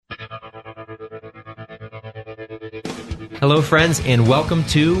Hello, friends, and welcome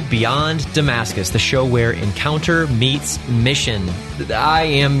to Beyond Damascus, the show where encounter meets mission. I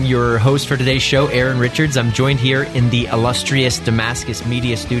am your host for today's show, Aaron Richards. I'm joined here in the illustrious Damascus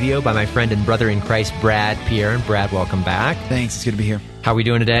Media Studio by my friend and brother in Christ, Brad Pierre. And Brad, welcome back. Thanks. It's good to be here. How are we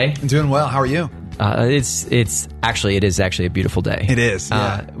doing today? I'm doing well. How are you? It is actually a beautiful day. It is.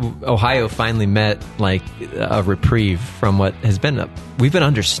 Yeah. Ohio finally met like a reprieve from what has been we've been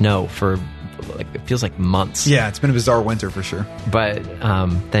under snow for it feels like months. Yeah, it's been a bizarre winter for sure. But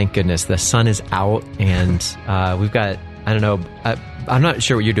thank goodness the sun is out, and we've got, I don't know, I'm not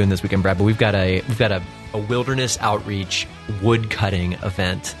sure what you're doing this weekend, Brad, but we've got a wilderness outreach wood cutting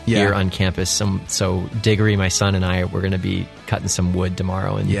event here on campus. So Diggory, my son, and I, we're going to be cutting some wood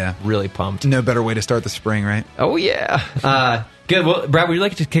tomorrow, and really pumped. No better way to start the spring, right? Oh yeah. Good. Well, Brad, would you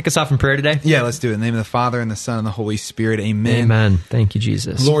like to kick us off in prayer today? Yeah, let's do it. In the name of the Father, and the Son, and the Holy Spirit. Amen. Amen. Thank you,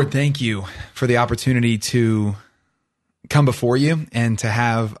 Jesus. Lord, thank you for the opportunity to come before you and to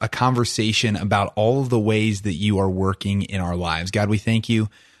have a conversation about all of the ways that you are working in our lives. God, we thank you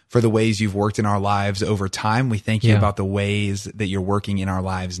for the ways you've worked in our lives over time. We thank you about the ways that you're working in our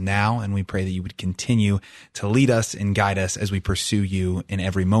lives now, and we pray that you would continue to lead us and guide us as we pursue you in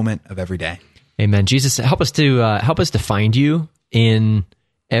every moment of every day. Amen. Jesus, help us to find you in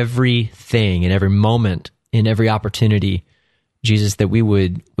everything, in every moment, in every opportunity, Jesus, that we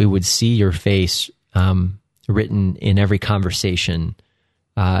would see your face written in every conversation,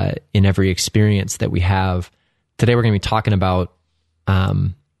 in every experience that we have. Today we're going to be talking about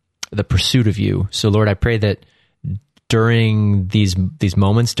the pursuit of you. So Lord, I pray that during these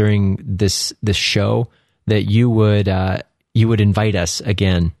moments, during this show, that you would invite us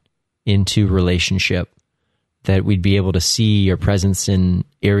again into relationship, that we'd be able to see your presence in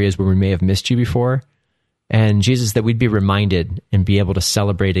areas where we may have missed you before. And Jesus, that we'd be reminded and be able to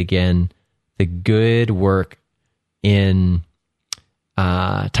celebrate again the good work in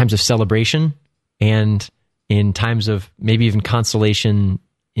times of celebration and in times of maybe even consolation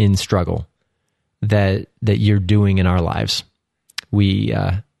in struggle that you're doing in our lives. We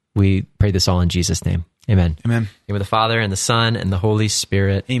pray this all in Jesus' name. Amen. Amen. In the name of the Father, and the Son, and the Holy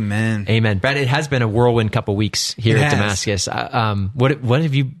Spirit. Amen. Amen. Brad, it has been a whirlwind couple weeks here at Damascus. What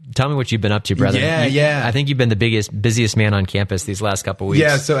have you? Tell me what you've been up to, brother. Yeah. I think you've been the busiest man on campus these last couple weeks.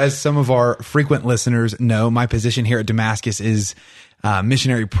 Yeah. So, as some of our frequent listeners know, my position here at Damascus is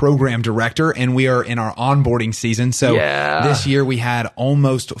missionary program director, and we are in our onboarding season. So this year we had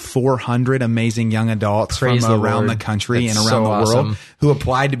almost 400 amazing young adults from around the country and around the world who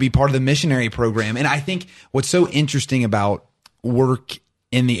applied to be part of the missionary program. And I think what's so interesting about work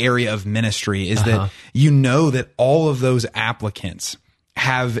in the area of ministry is that you know that all of those applicants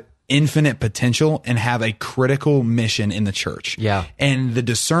have infinite potential and have a critical mission in the church. Yeah. And the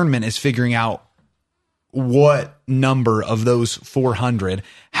discernment is figuring out what number of those 400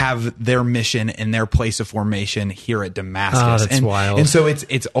 have their mission and their place of formation here at Damascus. Oh, that's wild. And so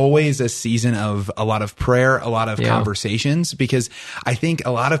it's always a season of a lot of prayer, a lot of conversations, because I think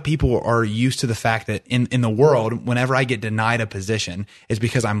a lot of people are used to the fact that in the world, whenever I get denied a position, it's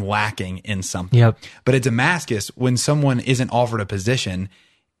because I'm lacking in something. Yep. But at Damascus, when someone isn't offered a position,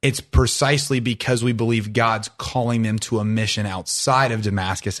 it's precisely because we believe God's calling them to a mission outside of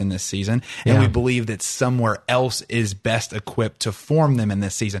Damascus in this season. And we believe that somewhere else is best equipped to form them in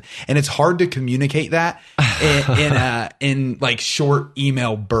this season. And it's hard to communicate that in like short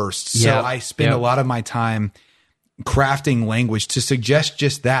email bursts. So I spend a lot of my time crafting language to suggest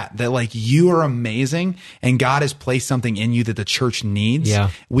just that like you are amazing and God has placed something in you that the church needs.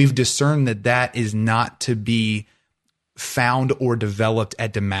 Yeah. We've discerned that is not to be found or developed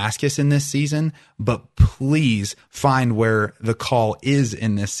at Damascus in this season, but please find where the call is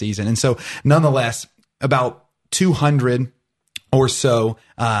in this season. And so nonetheless, about 200 or so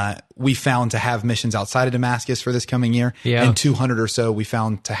we found to have missions outside of Damascus for this coming year, and 200 or so we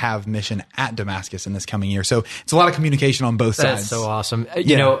found to have mission at Damascus in this coming year. So it's a lot of communication on both sides. That's so awesome.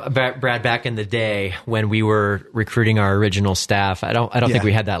 You know, Brad, back in the day when we were recruiting our original staff, I don't think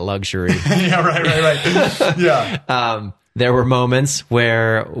we had that luxury. Right. Yeah. There were moments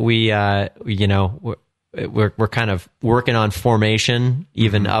where we're kind of working on formation,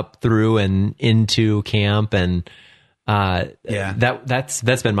 even up through and into camp, and that's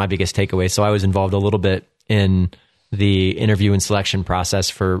been my biggest takeaway. So I was involved a little bit in the interview and selection process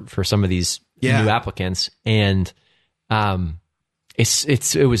for some of these new applicants, and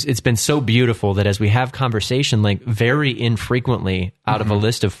it's been so beautiful that as we have conversation, like very infrequently out of a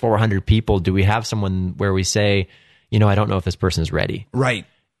list of 400 people, do we have someone where we say, I don't know if this person is ready. Right.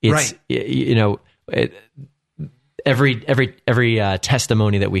 It's, every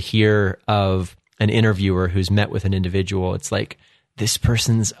testimony that we hear of an interviewer who's met with an individual, it's like, this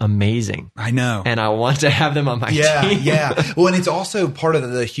person's amazing. I know. And I want to have them on my team. Yeah. Well, and it's also part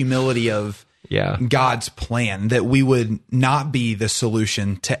of the humility of God's plan that we would not be the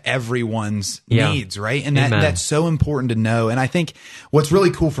solution to everyone's needs, right? And that's so important to know. And I think what's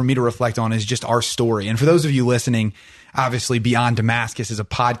really cool for me to reflect on is just our story. And for those of you listening, obviously Beyond Damascus is a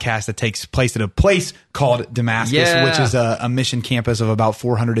podcast that takes place at a place called Damascus, which is a mission campus of about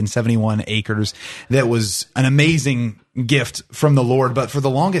 471 acres. That was an amazing gift from the Lord. But for the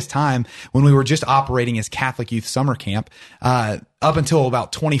longest time, when we were just operating as Catholic Youth Summer Camp, up until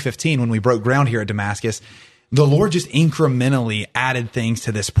about 2015, when we broke ground here at Damascus, the Lord just incrementally added things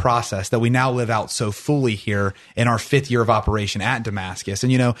to this process that we now live out so fully here in our 5th year of operation at Damascus.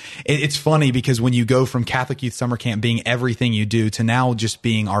 And, you know, it's funny because when you go from Catholic Youth Summer Camp being everything you do to now just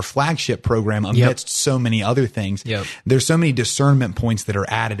being our flagship program amidst so many other things, there's so many discernment points that are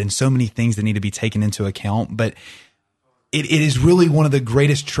added and so many things that need to be taken into account. But it is really one of the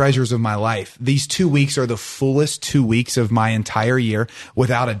greatest treasures of my life. These 2 weeks are the fullest 2 weeks of my entire year,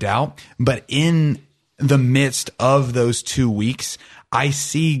 without a doubt. But in the midst of those 2 weeks, I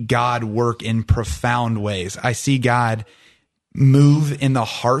see God work in profound ways. I see God move in the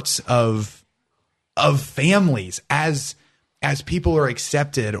hearts of families as people are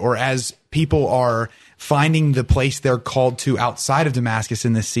accepted, or as people are finding the place they're called to outside of Damascus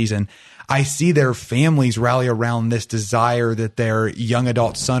in this season. I see their families rally around this desire that their young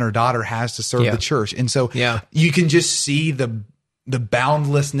adult son or daughter has to serve the church. And so you can just see the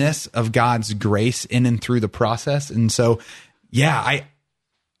boundlessness of God's grace in and through the process. And so,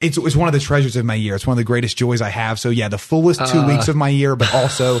 it's one of the treasures of my year. It's one of the greatest joys I have. So the fullest 2 weeks of my year, but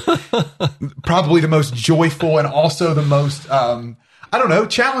also probably the most joyful and also the most,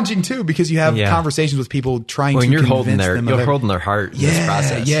 challenging too, because you have conversations with people trying to convince them. You're holding their heart in this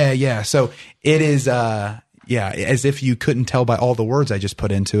process. Yeah. So it is, as if you couldn't tell by all the words I just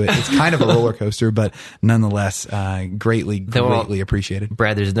put into it. It's kind of a roller coaster, but nonetheless, greatly appreciated.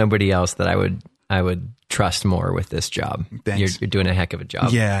 Brad, there's nobody else that I would trust more with this job. Thanks. You're doing a heck of a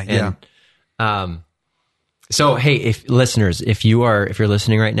job. Yeah. So, hey, if you're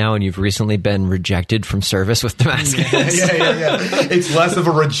listening right now and you've recently been rejected from service with Damascus, it's less of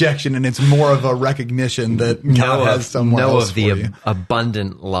a rejection and it's more of a recognition that God has somewhere else for you.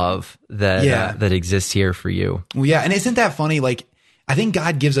 Abundant love that exists here for you. Well, and isn't that funny? Like, I think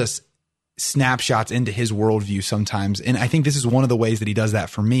God gives us snapshots into His worldview sometimes, and I think this is one of the ways that He does that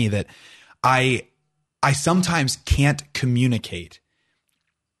for me. That I sometimes can't communicate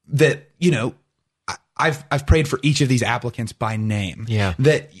that, I've prayed for each of these applicants by name.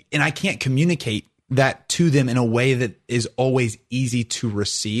 And I can't communicate that to them in a way that is always easy to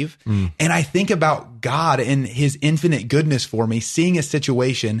receive. And I think about God and His infinite goodness for me, seeing a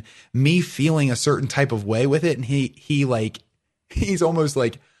situation, me feeling a certain type of way with it, and he's almost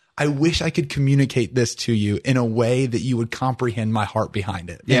like, I wish I could communicate this to you in a way that you would comprehend my heart behind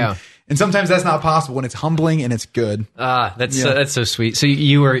it. And sometimes that's not possible, and it's humbling and it's good. That's so sweet. So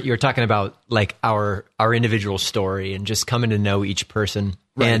you were talking about like our individual story and just coming to know each person.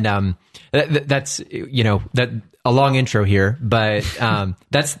 Right. And that's that a long intro here, but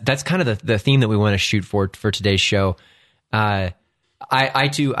that's kind of the theme that we want to shoot for today's show. I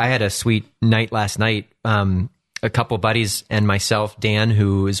had a sweet night last night. A couple buddies and myself, Dan,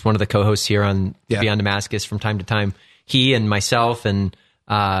 who is one of the co-hosts here on Beyond Damascus from time to time, he and myself and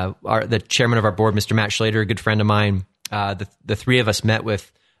the chairman of our board, Mr. Matt Schlater, a good friend of mine, the three of us met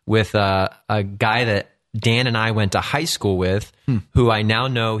with a guy that Dan and I went to high school with, who I now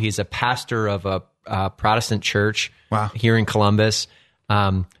know he's a pastor of a Protestant church here in Columbus.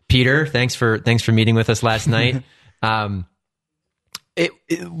 Peter, thanks for meeting with us last night.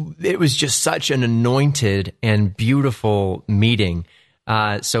 It was just such an anointed and beautiful meeting.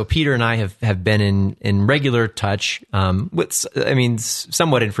 So Peter and I have been in regular touch,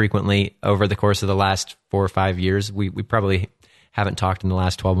 somewhat infrequently over the course of the last 4 or 5 years. We probably haven't talked in the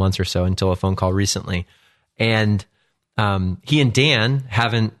last 12 months or so until a phone call recently. And he and Dan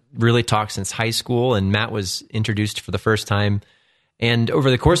haven't really talked since high school, and Matt was introduced for the first time. And over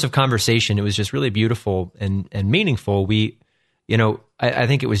the course of conversation, it was just really beautiful and meaningful. I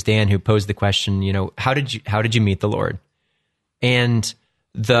think it was Dan who posed the question, how did you meet the Lord? And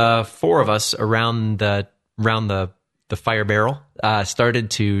the four of us around the fire barrel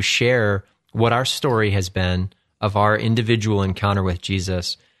started to share what our story has been of our individual encounter with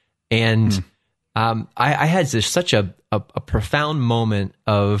Jesus. And I had such a profound moment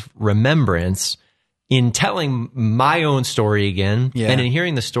of remembrance in telling my own story again, and in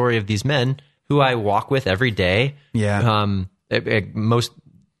hearing the story of these men who I walk with every day.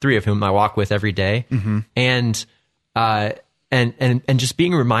 three of whom I walk with every day. And just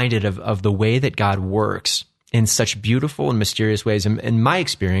being reminded of the way that God works in such beautiful and mysterious ways. And my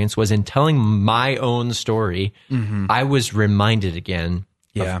experience was in telling my own story, I was reminded again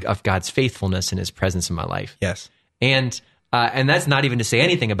of God's faithfulness and his presence in my life. Yes. And that's not even to say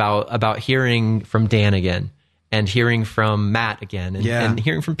anything about hearing from Dan again, and hearing from Matt again, and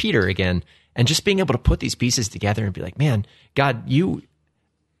hearing from Peter again, and just being able to put these pieces together and be like, man, God,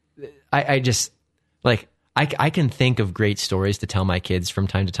 I can think of great stories to tell my kids from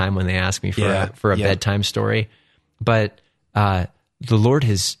time to time when they ask me for a bedtime story, but the Lord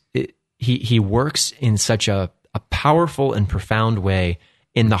he works in such a powerful and profound way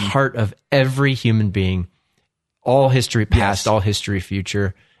in the heart of every human being, all history past, all history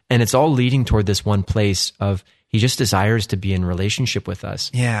future, and it's all leading toward this one place of he just desires to be in relationship with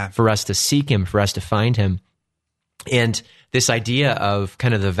us, for us to seek him, for us to find him. And this idea of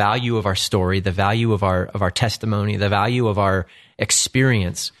kind of the value of our story, the value of our testimony, the value of our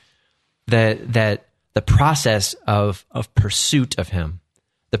experience, that the process of pursuit of him,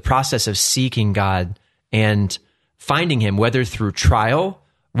 the process of seeking God and finding him, whether through trial,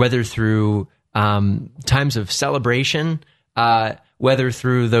 whether through times of celebration, whether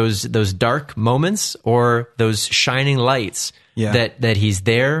through those dark moments or those shining lights, that he's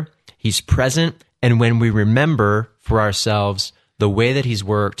there, he's present. And when we remember for ourselves the way that he's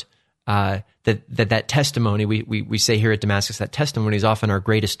worked, that testimony, we say here at Damascus, that testimony is often our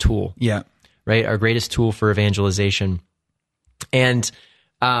greatest tool. Yeah. Right? Our greatest tool for evangelization. And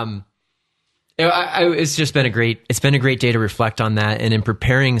it's just been a great day to reflect on that. And in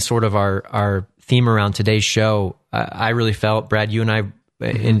preparing sort of our theme around today's show, I really felt, Brad, you and I,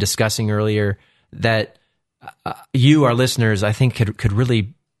 in discussing earlier, that you, our listeners, I think could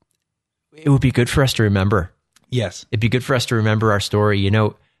really, it would be good for us to remember. Yes. It'd be good for us to remember our story.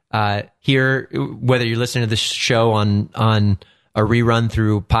 Here, whether you're listening to this show on a rerun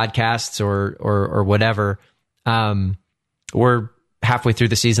through podcasts or whatever, we're halfway through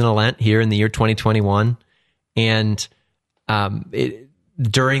the season of Lent here in the year 2021. And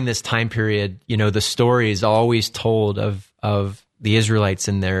during this time period, the story is always told of the Israelites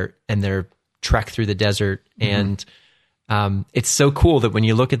and their trek through the desert. And it's so cool that when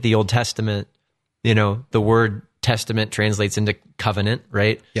you look at the Old Testament, the word testament translates into covenant,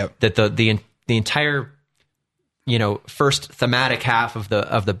 right? Yep. That the entire first thematic half of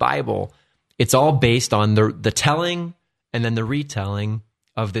the Bible, it's all based on the telling and then the retelling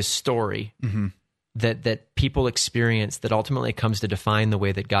of this story that people experience, that ultimately comes to define the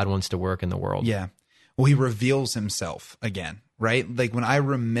way that God wants to work in the world. Yeah. Well, he reveals himself again, right? Like when I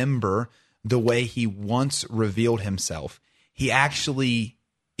remember the way he once revealed himself, he actually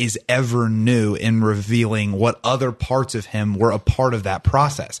is ever new in revealing what other parts of him were a part of that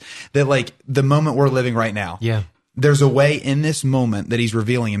process. That like the moment we're living right now. Yeah. There's a way in this moment that he's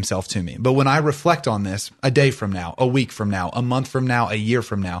revealing himself to me. But when I reflect on this a day from now, a week from now, a month from now, a year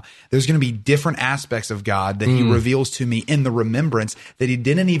from now, there's going to be different aspects of God that he reveals to me in the remembrance that he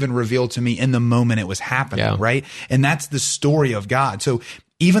didn't even reveal to me in the moment it was happening, right? And that's the story of God. So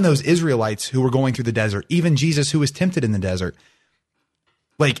even those Israelites who were going through the desert, even Jesus who was tempted in the desert,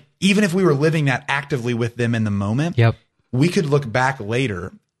 like even if we were living that actively with them in the moment, we could look back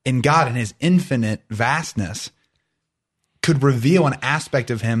later and God in his infinite vastness could reveal an aspect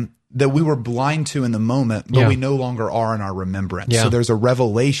of him that we were blind to in the moment, but we no longer are in our remembrance. So there's a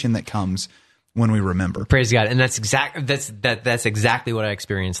revelation that comes when we remember. Praise God. And that's exactly what I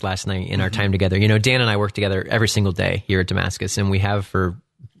experienced last night in our time together. Dan and I work together every single day here at Damascus, and we have for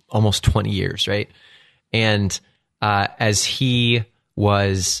almost 20 years, right? And as he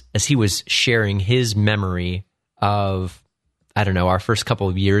was sharing his memory of, our first couple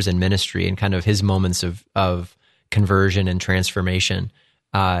of years in ministry and kind of his moments of conversion and transformation,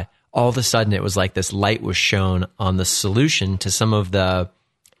 all of a sudden it was like this light was shown on the solution to some of the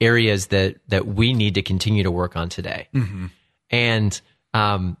areas that we need to continue to work on today. And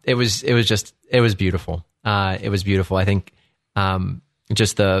it was beautiful. It was beautiful. I think God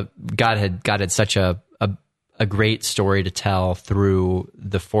had such a great story to tell through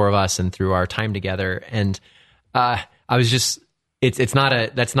the four of us and through our time together. And that's not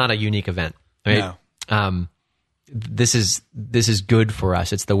a unique event, right? No. This is good for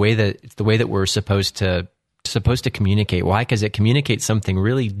us. It's the way that we're supposed to communicate. Why? Because it communicates something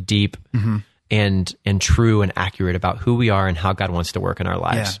really deep and true and accurate about who we are and how God wants to work in our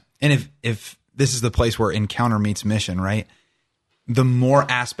lives. Yeah. And if this is the place where encounter meets mission, right? The more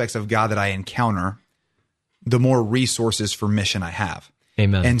aspects of God that I encounter, the more resources for mission I have.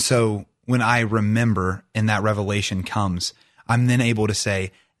 Amen. And so when I remember and that revelation comes, I'm then able to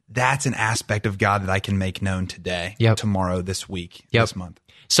say, that's an aspect of God that I can make known today, tomorrow, this week, this month.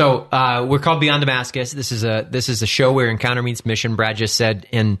 So we're called Beyond Damascus. This is a show where encounter meets mission. Brad just said,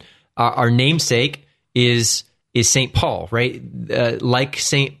 and our namesake is St. Paul, right? Like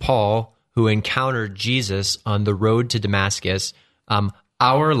St. Paul, who encountered Jesus on the road to Damascus,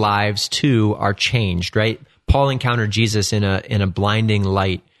 our lives too are changed, right? Paul encountered Jesus in a blinding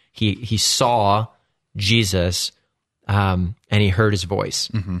light. He saw Jesus, and he heard his voice.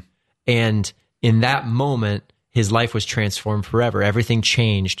 Mm-hmm. And in that moment, his life was transformed forever. Everything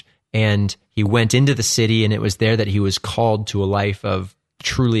changed, and he went into the city, and it was there that he was called to a life of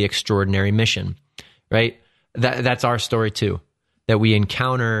truly extraordinary mission, right? That's our story too, that we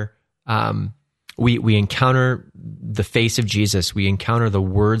encounter, we encounter the face of Jesus, we encounter the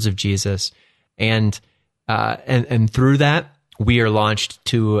words of Jesus, and through that, we are launched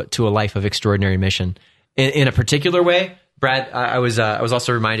to a life of extraordinary mission. In a particular way, Brad, I was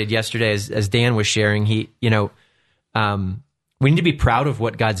also reminded yesterday as Dan was sharing, we need to be proud of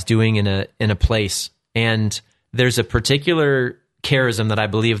what God's doing in a place. And there's a particular charism that I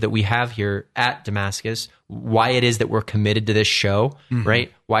believe that we have here at Damascus, why it is that we're committed to this show,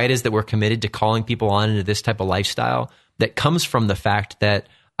 right? Why it is that we're committed to calling people on into this type of lifestyle, that comes from the fact that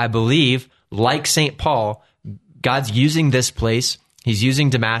I believe, like St. Paul, God's using this place. He's using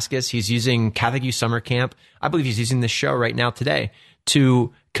Damascus. He's using Catholic Youth Summer Camp. I believe he's using this show right now today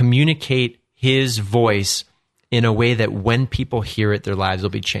to communicate his voice in a way that when people hear it, their lives will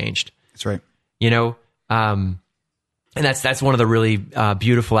be changed. That's right. And that's one of the really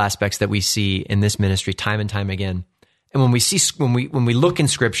beautiful aspects that we see in this ministry time and time again. And when we look in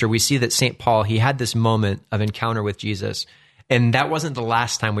Scripture, we see that St. Paul, he had this moment of encounter with Jesus, and that wasn't the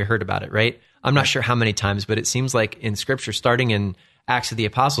last time we heard about it, right? I'm not sure how many times, but it seems like in Scripture, starting in Acts of the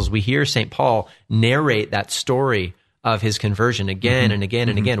Apostles, we hear St. Paul narrate that story of his conversion again and again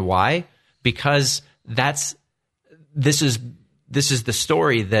and again. Why? Because this is the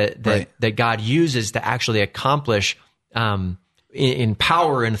story that God uses to actually accomplish in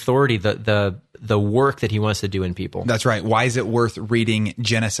power and authority the work that he wants to do in people. That's right. Why is it worth reading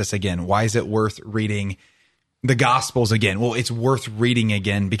Genesis again? Why is it worth reading the Gospels again? Well, it's worth reading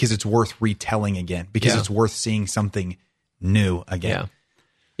again because it's worth retelling again, because it's worth seeing something new again.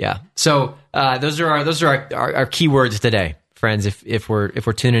 Yeah. So those are our key words today, friends. If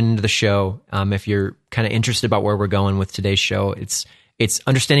we're tuning into the show, if you're kind of interested about where we're going with today's show, it's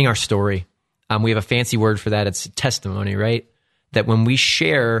understanding our story. We have a fancy word for that. It's testimony, right? That when we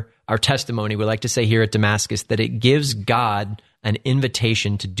share our testimony, we like to say here at Damascus that it gives God an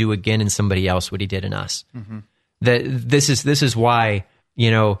invitation to do again in somebody else what he did in us. Mm-hmm. That this is why,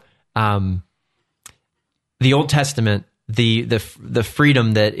 the Old Testament, the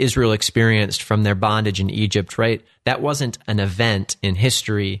freedom that Israel experienced from their bondage in Egypt, right? That wasn't an event in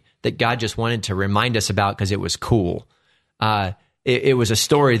history that God just wanted to remind us about because it was cool. It was a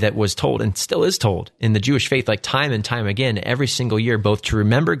story that was told and still is told in the Jewish faith, like time and time again, every single year, both to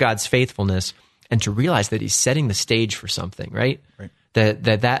remember God's faithfulness and to realize that he's setting the stage for something, right?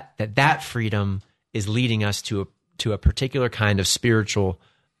 That freedom is leading us to a particular kind of spiritual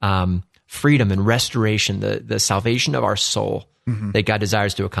freedom and restoration, the salvation of our soul that God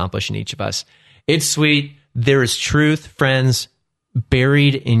desires to accomplish in each of us. It's sweet. There is truth, friends,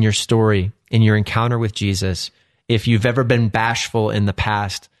 buried in your story, in your encounter with Jesus. If you've ever been bashful in the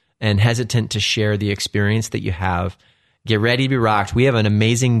past and hesitant to share the experience that you have, get ready to be rocked. We have an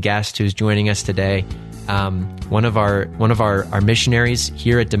amazing guest who's joining us today. One of our missionaries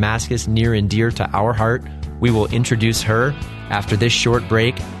here at Damascus, near and dear to our heart. We will introduce her after this short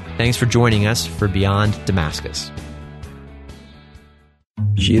break. Thanks for joining us for Beyond Damascus.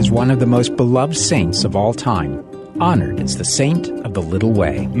 She is one of the most beloved saints of all time, honored as the Saint of the Little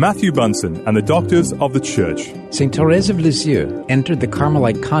Way. Matthew Bunson and the Doctors of the Church. St. Therese of Lisieux entered the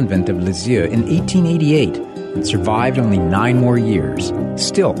Carmelite convent of Lisieux in 1888 and survived only 9 more years.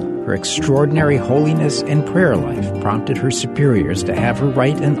 Still, her extraordinary holiness and prayer life prompted her superiors to have her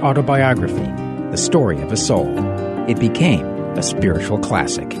write an autobiography, The Story of a Soul. It became a spiritual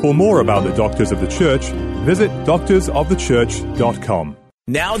classic. For more about the Doctors of the Church, visit doctorsofthechurch.com.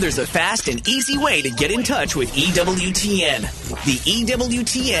 Now there's a fast and easy way to get in touch with EWTN. The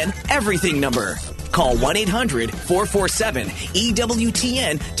EWTN Everything number. Call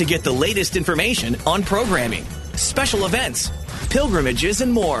 1-800-447-EWTN to get the latest information on programming, special events, pilgrimages,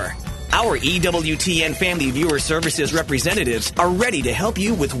 and more. Our EWTN Family Viewer Services representatives are ready to help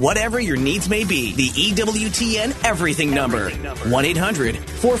you with whatever your needs may be. The EWTN Everything number.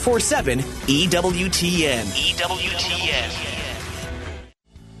 1-800-447-EWTN. EWTN.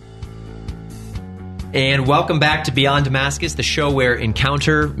 And welcome back to Beyond Damascus, the show where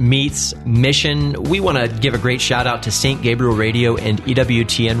encounter meets mission. We want to give a great shout out to St. Gabriel Radio and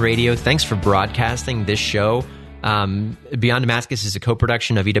EWTN Radio. Thanks for broadcasting this show. Beyond Damascus is a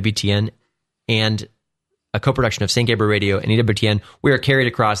co-production of EWTN and a co-production of St. Gabriel Radio and EWTN. We are carried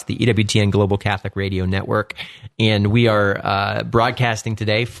across the EWTN Global Catholic Radio Network, and we are broadcasting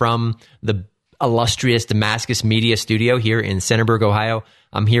today from the illustrious Damascus Media Studio here in Centerburg, Ohio.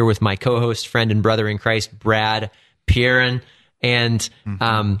 I'm here with my co-host, friend, and brother in Christ, Brad Pierin. And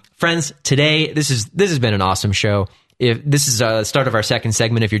friends, today this has been an awesome show. If this is the start of our second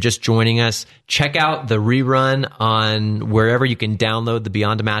segment, if you're just joining us, check out the rerun on wherever you can download the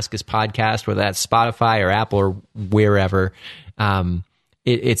Beyond Damascus podcast, whether that's Spotify or Apple or wherever.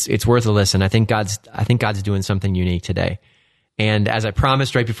 It's worth a listen. I think God's doing something unique today. And as I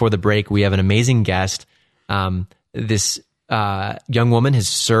promised right before the break, we have an amazing guest. This young woman has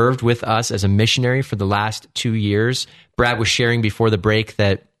served with us as a missionary for the last 2 years. Brad was sharing before the break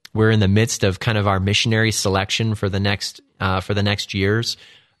that we're in the midst of kind of our missionary selection for the next 2 years.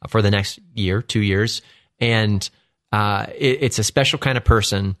 And it's a special kind of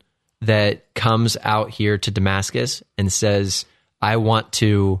person that comes out here to Damascus and says, I want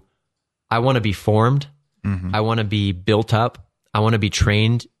to be formed. Mm-hmm. I want to be built up. I want to be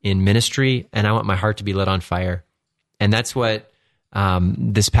trained in ministry, and I want my heart to be lit on fire. And that's what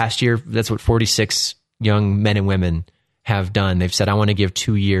this past year, that's what 46 young men and women have done. They've said, I want to give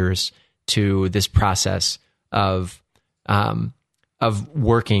 2 years to this process of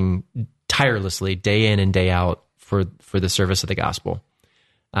working tirelessly day in and day out for the service of the gospel.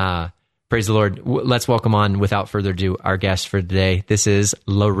 Praise the Lord. Let's welcome on, without further ado, our guest for today. This is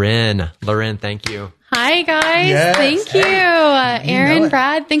LeRyn. LeRyn, thank you. Hi, guys. Yes. Thank you. Aaron,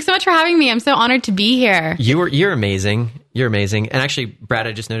 Brad, thanks so much for having me. I'm so honored to be here. You're amazing. You're amazing. And actually, Brad,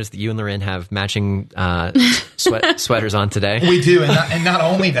 I just noticed that you and LeRyn have matching sweaters on today. We do. And not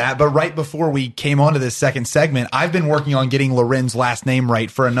only that, but right before we came on to this second segment, I've been working on getting LeRyn's last name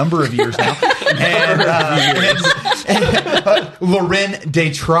right for a number of years now. and LeRyn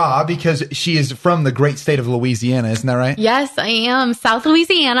Detraz, because she is from the great state of Louisiana. Isn't that right? Yes, I am. South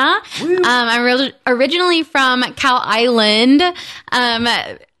Louisiana. I'm originally from Cow Island.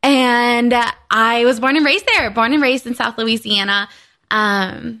 And I was born and raised there, born and raised in South Louisiana.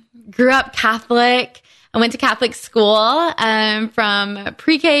 Grew up Catholic. I went to Catholic school from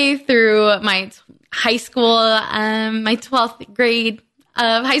pre-K through my high school, my 12th grade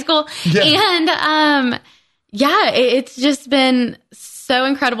of high school. Yeah. And it's just been so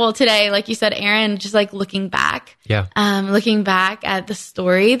incredible today. Like you said, Aaron, just like looking back. Yeah. Looking back at the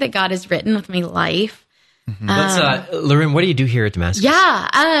story that God has written with my life. Mm-hmm. LeRyn, what do you do here at Damascus?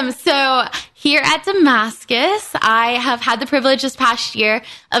 So here at Damascus, I have had the privilege this past year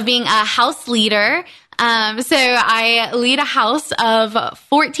of being a house leader. So I lead a house of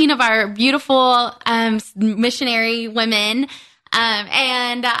 14 of our beautiful missionary women.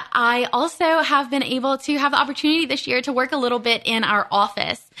 And I also have been able to have the opportunity this year to work a little bit in our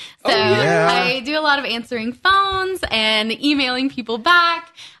office. So I do a lot of answering phones and emailing people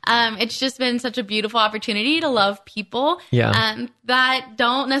back. It's just been such a beautiful opportunity to love people that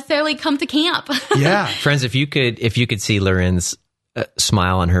don't necessarily come to camp. Yeah. Friends, if you could see LeRyn's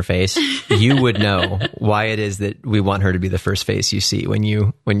smile on her face, you would know why it is that we want her to be the first face you see when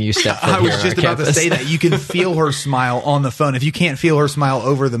you step foot I was here just on about campus. to say that. You can feel her smile on the phone. If you can't feel her smile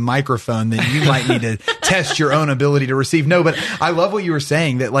over the microphone, then you might need to test your own ability to receive. No, but I love what you were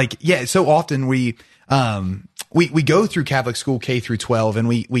saying, that so often we go through Catholic school K through 12, and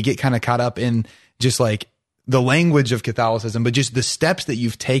we get kind of caught up in just like the language of Catholicism, but just the steps that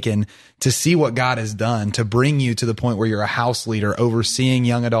you've taken to see what God has done to bring you to the point where you're a house leader overseeing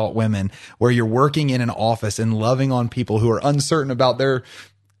young adult women, where you're working in an office and loving on people who are uncertain about their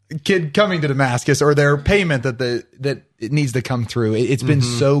kid coming to Damascus or their payment that it needs to come through. It's been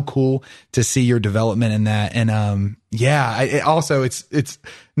so cool to see your development in that. And it's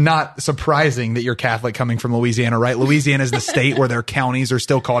not surprising that you're Catholic coming from Louisiana, right? Louisiana is the state where their counties are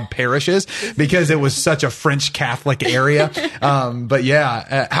still called parishes because it was such a French Catholic area. How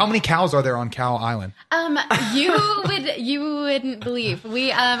many cows are there on Cow Island? You wouldn't believe.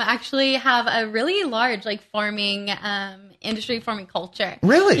 We actually have a really large farming industry, farming culture.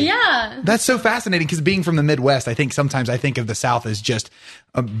 Really? Yeah. That's so fascinating, because being from the Midwest, I think sometimes I think of the South as just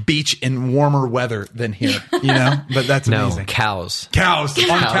a beach in warmer weather than here, but that's amazing. Cows on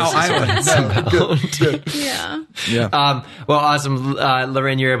Cow Island. Good. Yeah. Well, awesome.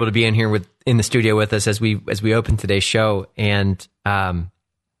 LeRyn, you're able to be in here in the studio with us as we open today's show. And we're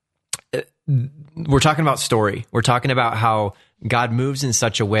talking about story. We're talking about how God moves in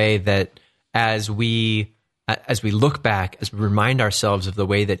such a way that as we look back, as we remind ourselves of the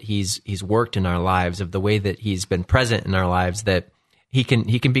way that he's worked in our lives, of the way that he's been present in our lives, that he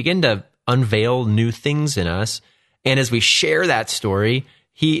can begin to unveil new things in us. And as we share that story,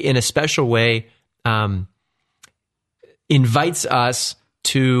 he, in a special way, invites us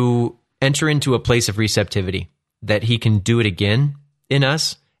to enter into a place of receptivity, that he can do it again in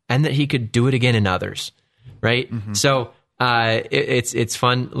us and that he could do it again in others. Right. Mm-hmm. So it's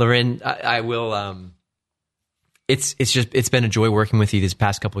fun, LeRyn. I will. It's been a joy working with you these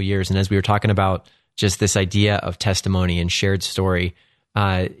past couple of years. And as we were talking about just this idea of testimony and shared story,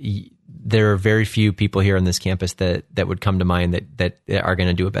 there are very few people here on this campus that would come to mind that are going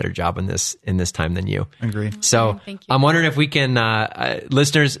to do a better job in this time than you. Agree. So I'm wondering if we can,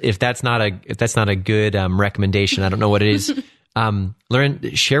 listeners, if that's not a good recommendation, I don't know what it is.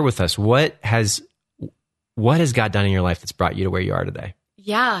 LeRyn, share with us what has God done in your life that's brought you to where you are today?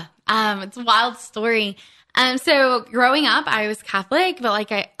 Yeah, it's a wild story. So growing up, I was Catholic, but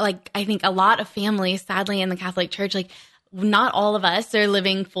I think a lot of families, sadly, in the Catholic Church, not all of us are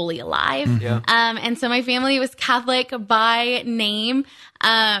living fully alive. Yeah. And so my family was Catholic by name.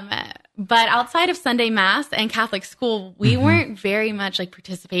 But outside of Sunday Mass and Catholic school, we weren't very much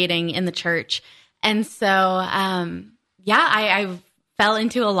participating in the church. And so, I fell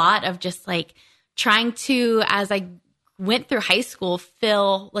into a lot of just trying to, as I went through high school,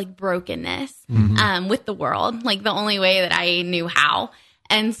 fill brokenness with the world, the only way that I knew how.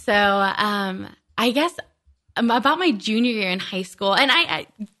 And so I guess about my junior year in high school, and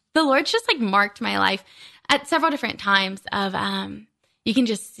the Lord just marked my life at several different times of you can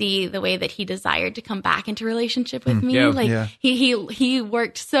just see the way that he desired to come back into relationship with me. He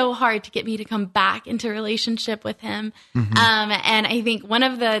worked so hard to get me to come back into relationship with him. And I think one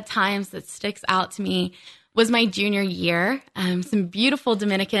of the times that sticks out to me was my junior year. Some beautiful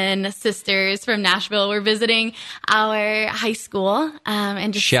Dominican sisters from Nashville were visiting our high school.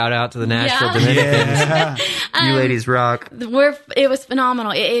 And just shout out to the Nashville Dominicans. You ladies rock. It was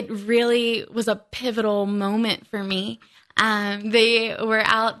phenomenal. It really was a pivotal moment for me. They were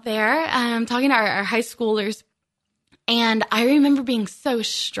out there talking to our high schoolers. And I remember being so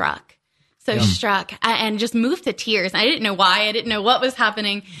struck and just moved to tears. I didn't know why. I didn't know what was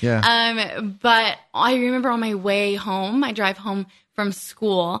happening. But I remember on my way home, my drive home from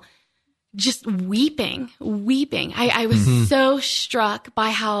school, just weeping. I was so struck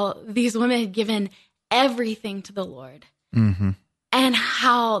by how these women had given everything to the Lord and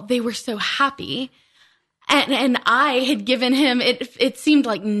how they were so happy. And I had given him, it seemed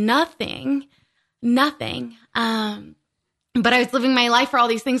like nothing. But I was living my life for all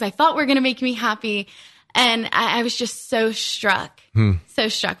these things I thought were going to make me happy. And I was just so struck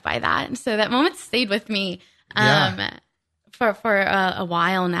by that. And so that moment stayed with me for a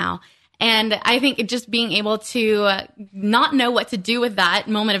while now. And I think just being able to not know what to do with that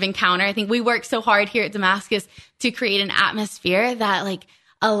moment of encounter. I think we work so hard here at Damascus to create an atmosphere that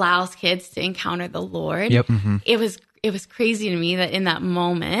allows kids to encounter the Lord. Yep. It was crazy to me that in that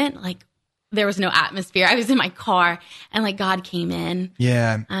moment, there was no atmosphere. I was in my car and God came in.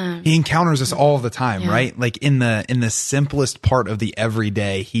 Yeah. He encounters us all the time, right? In the simplest part of the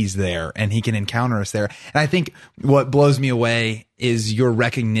everyday, he's there and he can encounter us there. And I think what blows me away is your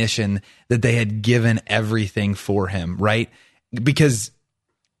recognition that they had given everything for him, right? Because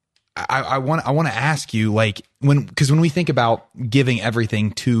I want to ask you, when we think about giving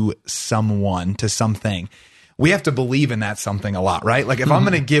everything to someone, to something, we have to believe in that something a lot, right? If I'm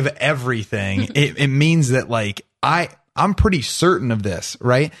going to give everything, it means that I'm pretty certain of this,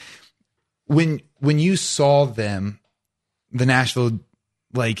 right? When you saw them, the Nashville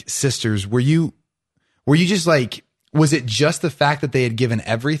sisters, were you just was it just the fact that they had given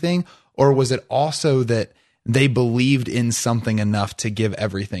everything, or was it also that they believed in something enough to give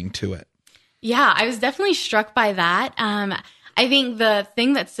everything to it? Yeah, I was definitely struck by that. I think the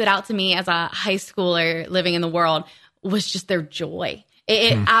thing that stood out to me as a high schooler living in the world was just their joy.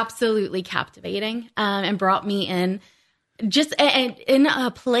 It absolutely captivating and brought me in just in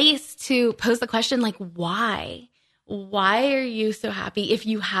a place to pose the question, why? Why are you so happy if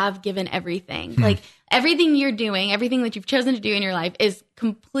you have given everything? Everything you're doing, everything that you've chosen to do in your life is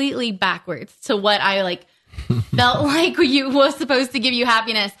completely backwards to what I felt like you was supposed to give you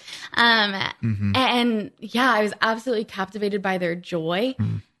happiness. And yeah, I was absolutely captivated by their joy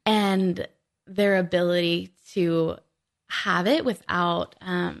and their ability to have it without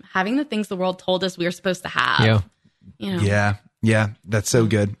having the things the world told us we were supposed to have. Yeah. That's so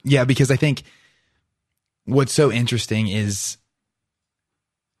good. Yeah. Because I think what's so interesting is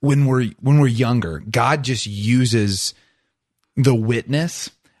when we're younger, God just uses the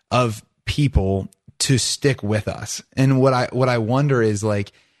witness of people to stick with us. And what I wonder is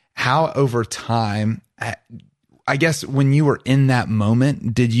like how over time, I guess when you were in that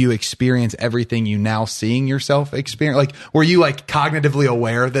moment, did you experience everything you now seeing yourself experience? Like, were you like cognitively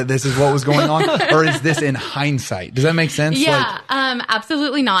aware that this is what was going on, or is this in hindsight? Does that make sense? Yeah,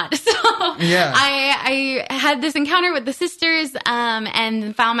 absolutely not. So yeah, I had this encounter with the sisters,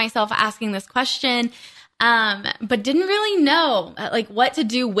 and found myself asking this question, but didn't really know like what to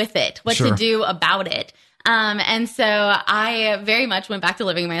do with it, what to do about it. And so I very much went back to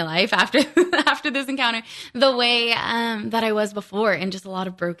living my life after this encounter the way that I was before, in just a lot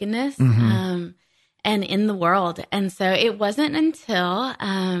of brokenness and in the world. And so it wasn't until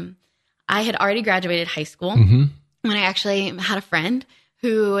I had already graduated high school when I actually had a friend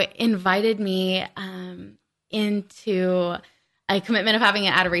who invited me into a commitment of having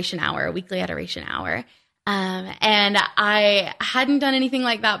an adoration hour, a weekly adoration hour. And I hadn't done anything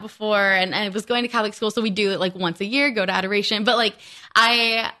like that before, and I was going to Catholic school, so we do it like once a year, go to adoration. But like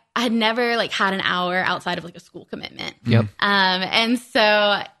I had never like had an hour outside of like a school commitment. Yep. And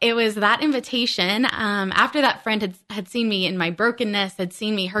so it was that invitation. After that friend had seen me in my brokenness, had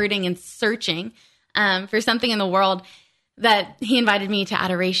seen me hurting and searching for something in the world, that he invited me to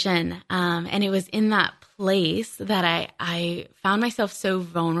adoration. And it was in that place that I found myself so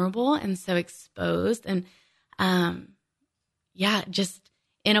vulnerable and so exposed, and just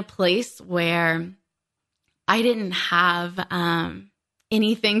in a place where I didn't have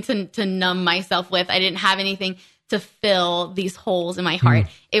anything to numb myself with. I didn't have anything to fill these holes in my heart.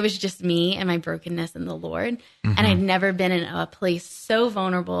 It was just me and my brokenness and the Lord. And I'd never been in a place so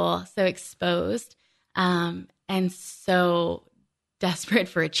vulnerable, so exposed, and so desperate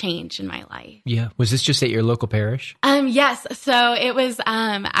for a change in my life. Yeah. Was this just at your local parish? Yes. So it was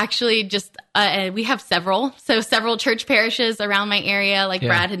actually just, we have several church parishes around my area. Like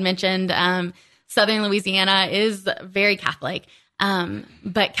Brad had mentioned, Southern Louisiana is very Catholic,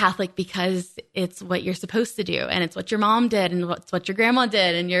 but Catholic because it's what you're supposed to do, and it's what your mom did, and it's what your grandma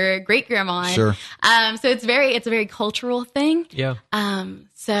did, and your great grandma. Sure. So it's a very cultural thing. Yeah.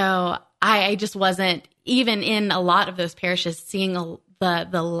 So I just wasn't, even in a lot of those parishes, seeing the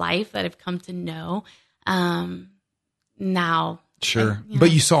life that I've come to know now. Sure.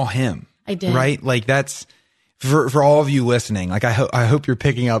 But you saw him. I did. Right? Like that's, for all of you listening, like I hope you're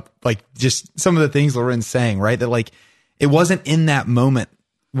picking up like just some of the things LeRyn's saying, right? That like it wasn't in that moment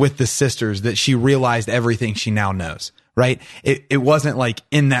with the sisters that she realized everything she now knows. Right? It wasn't like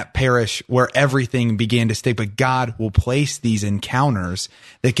in that parish where everything began to stick, but God will place these encounters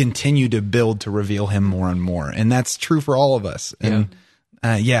that continue to build to reveal him more and more. And that's true for all of us. And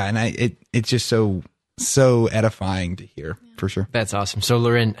it's just so edifying to hear, for sure. That's awesome. So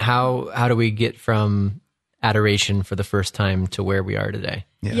LeRyn, how do we get from adoration for the first time to where we are today?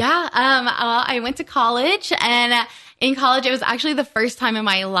 Well, I went to college, and in college, it was actually the first time in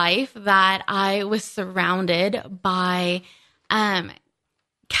my life that I was surrounded by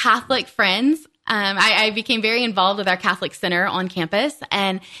Catholic friends. I became very involved with our Catholic Center on campus,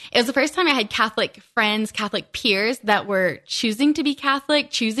 and it was the first time I had Catholic friends, Catholic peers that were choosing to be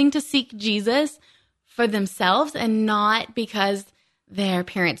Catholic, choosing to seek Jesus for themselves, and not because their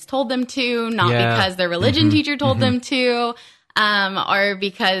parents told them to, not because their religion teacher told them to, or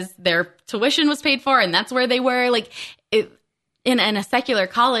because their tuition was paid for and that's where they were. Like in a secular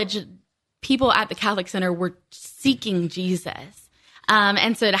college, people at the Catholic Center were seeking Jesus.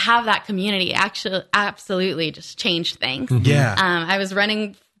 And so to have that community actually absolutely just changed things. Yeah. I was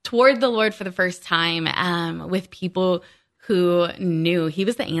running toward the Lord for the first time with people who knew he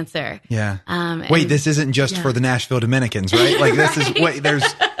was the answer. Yeah. Wait, this isn't just for the Nashville Dominicans, right? Like this is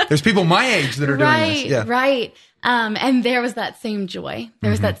there's people my age that are doing this. Yeah. Right. And there was that same joy. There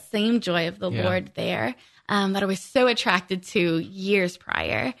was that same joy of the Lord there that I was so attracted to years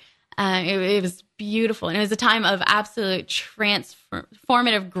prior. It was beautiful. And it was a time of absolute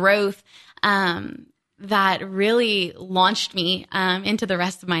transformative growth that really launched me into the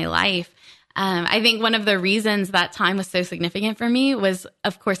rest of my life. I think one of the reasons that time was so significant for me was,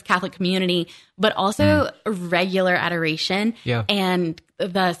 of course, Catholic community, but also regular adoration and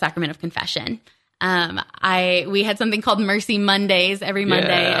the sacrament of confession. We had something called Mercy Mondays every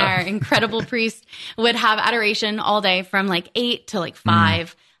Monday. Our incredible priest would have adoration all day from like 8 to like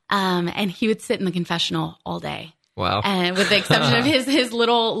 5. And he would sit in the confessional all day. Wow. And with the exception of his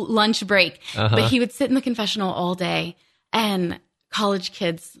little lunch break, but he would sit in the confessional all day, and college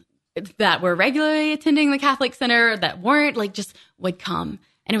kids that were regularly attending the Catholic Center that weren't, like, just would come.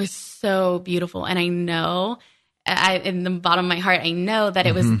 And it was so beautiful. And I know, in the bottom of my heart, I know that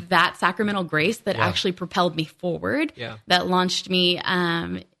it was that sacramental grace that actually propelled me forward, that launched me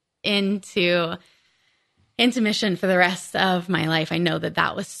into mission for the rest of my life. I know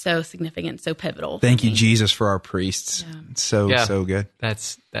that was so significant, so pivotal. Thank you, Jesus, for our priests. Yeah. It's so good.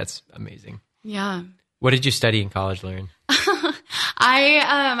 That's amazing. Yeah. What did you study in college, LeRyn?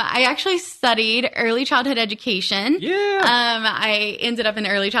 I actually studied early childhood education. Yeah. I ended up in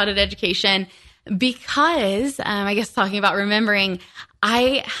early childhood education because, I guess talking about remembering,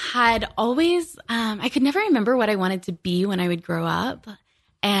 I had always, I could never remember what I wanted to be when I would grow up.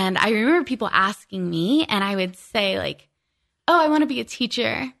 And I remember people asking me, and I would say like, oh, I want to be a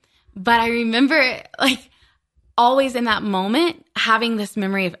teacher. But I remember like always in that moment having this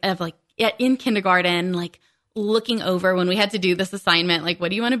memory of like in kindergarten, like looking over when we had to do this assignment, like, what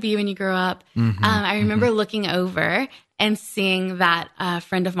do you want to be when you grow up? Mm-hmm, I remember looking over and seeing that a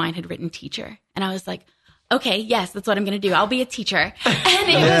friend of mine had written teacher. And I was like, okay, yes, that's what I'm going to do. I'll be a teacher. And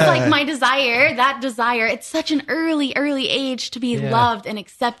it was like my desire, it's such an early age to be loved and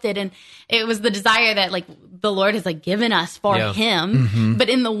accepted. And it was the desire that like the Lord has like given us for him. Mm-hmm. But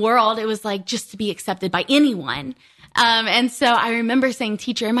in the world, it was like just to be accepted by anyone. And so I remember saying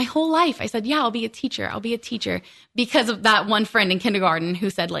teacher, and my whole life I said, yeah, I'll be a teacher because of that one friend in kindergarten who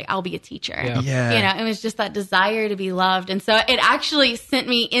said like, I'll be a teacher. Yeah. It was just that desire to be loved. And so it actually sent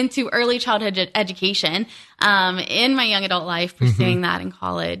me into early childhood education, in my young adult life, pursuing that in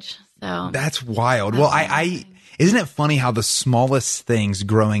college. So that's wild. Well, I isn't it funny how the smallest things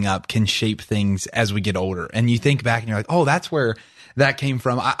growing up can shape things as we get older? And you think back and you're like, oh, that's where that came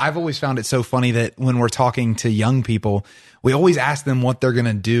from. I've always found it so funny that when we're talking to young people, we always ask them what they're going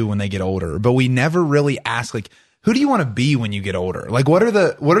to do when they get older, but we never really ask like, who do you want to be when you get older? Like, what are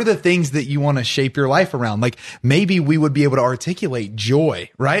the things that you want to shape your life around? Like, maybe we would be able to articulate joy,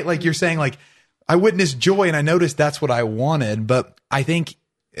 right? Like you're saying, like, I witnessed joy and I noticed that's what I wanted. But I think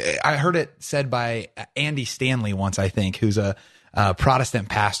I heard it said by Andy Stanley once, I think, who's a Protestant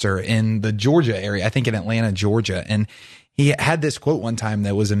pastor in the Georgia area, I think in Atlanta, Georgia. And he had this quote one time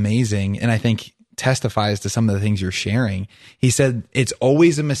that was amazing, and I think testifies to some of the things you're sharing. He said, it's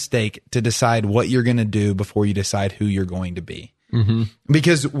always a mistake to decide what you're going to do before you decide who you're going to be. Mm-hmm.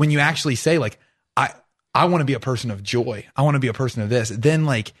 Because when you actually say, like, I want to be a person of joy, I want to be a person of this, then,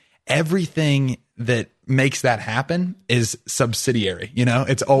 like, everything that makes that happen is subsidiary.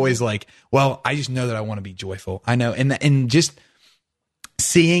 It's always like, well, I just know that I want to be joyful. I know. And just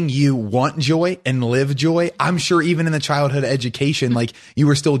seeing you want joy and live joy, I'm sure even in the childhood education, like you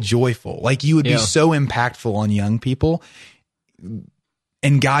were still joyful. Like you would be so impactful on young people.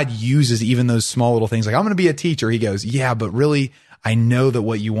 And God uses even those small little things. Like, I'm going to be a teacher. He goes, yeah, but really, I know that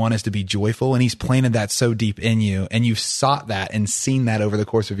what you want is to be joyful. And he's planted that so deep in you. And you've sought that and seen that over the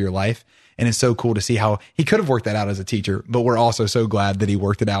course of your life. And it's so cool to see how he could have worked that out as a teacher, but we're also so glad that he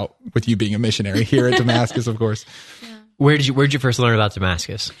worked it out with you being a missionary here at Damascus, of course. Yeah. Where'd you first learn about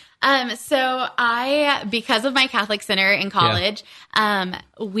Damascus? So because of my Catholic center in college,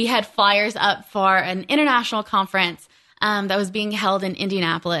 we had flyers up for an international conference that was being held in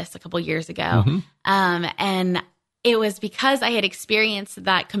Indianapolis a couple years ago. Mm-hmm. And it was because I had experienced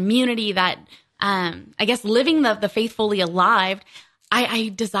that community, that I guess living the faith fully alive.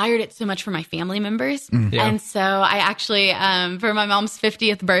 I desired it so much for my family members. Mm, yeah. And so I actually, for my mom's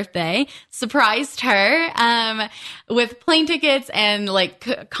 50th birthday, surprised her with plane tickets and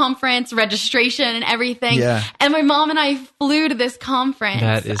like conference registration and everything. Yeah. And my mom and I flew to this conference.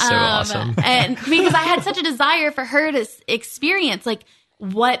 That is so awesome. And because I had such a desire for her to experience like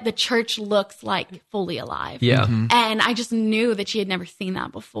what the church looks like fully alive. Yeah. Mm-hmm. And I just knew that she had never seen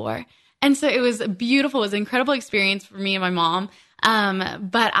that before. And so it was beautiful. It was an incredible experience for me and my mom.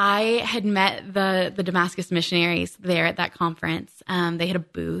 But I had met the Damascus missionaries there at that conference. They had a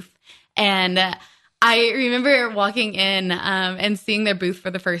booth, and I remember walking in and seeing their booth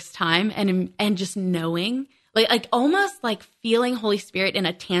for the first time, and just knowing, like almost like feeling Holy Spirit in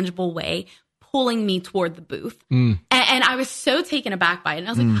a tangible way pulling me toward the booth. And I was so taken aback by it. And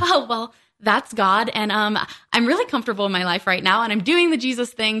I was like, oh, well, that's God. And I'm really comfortable in my life right now, and I'm doing the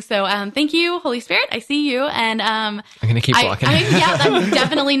Jesus thing. So thank you, Holy Spirit. I see you. And I'm going to keep walking. I'm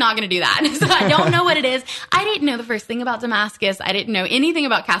definitely not going to do that. So I don't know what it is. I didn't know the first thing about Damascus. I didn't know anything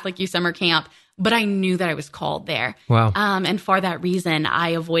about Catholic Youth Summer Camp, but I knew that I was called there. Wow. And for that reason, I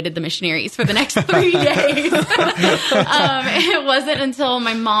avoided the missionaries for the next 3 days. It wasn't until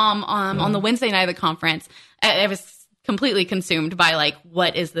my mom on the Wednesday night of the conference, I was completely consumed by like,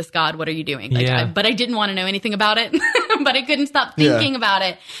 what is this, God? What are you doing? Like, but I didn't want to know anything about it, but I couldn't stop thinking about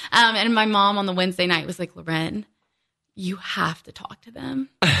it. And my mom on the Wednesday night was like, LeRyn, you have to talk to them.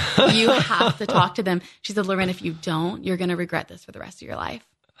 You have to talk to them. She said, LeRyn, if you don't, you're going to regret this for the rest of your life.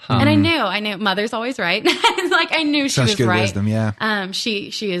 And I knew mother's always right. Like I knew she was good right. Wisdom, yeah.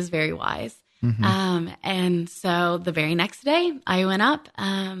 She is very wise. And so the very next day I went up,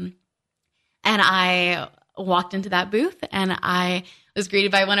 and I walked into that booth, and I was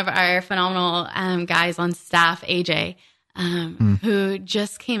greeted by one of our phenomenal guys on staff, AJ, who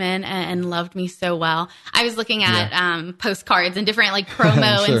just came in and loved me so well. I was looking at postcards and different like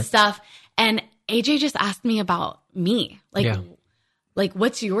promo and stuff, and AJ just asked me about me, like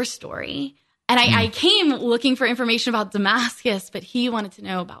what's your story? And I came looking for information about Damascus, but he wanted to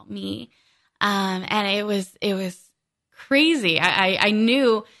know about me, and it was crazy. I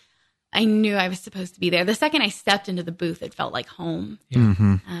knew I was supposed to be there. The second I stepped into the booth, it felt like home.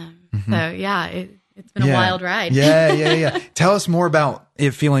 So yeah, it's been a wild ride. Yeah. Tell us more about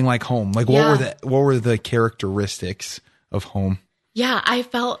it feeling like home. Like what were the characteristics of home? Yeah, I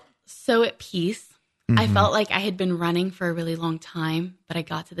felt so at peace. I felt like I had been running for a really long time, but I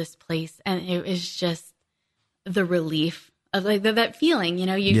got to this place, and it was just the relief of like that feeling. You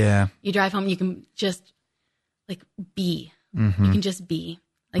know, you drive home, you can just like be. You can just be.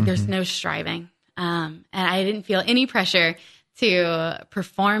 Like there's no striving. And I didn't feel any pressure to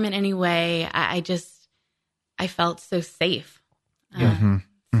perform in any way. I felt so safe. So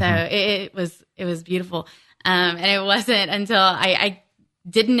it was beautiful. And it wasn't until I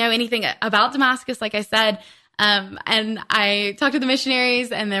didn't know anything about Damascus, like I said. And I talked to the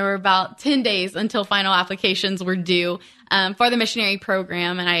missionaries, and there were about 10 days until final applications were due for the missionary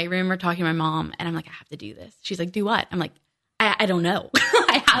program. And I remember talking to my mom, and I'm like, I have to do this. She's like, do what? I'm like, I don't know.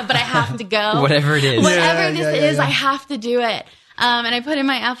 But I have to go. Whatever it is. Whatever this is, I have to do it. And I put in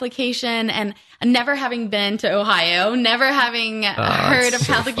my application, and never having been to Ohio, never having heard of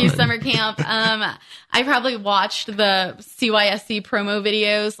Catholic Youth Summer Camp, I probably watched the CYSC promo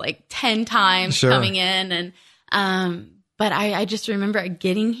videos like 10 times coming in. And but I just remember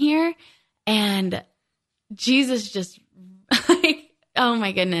getting here, and Jesus just like, oh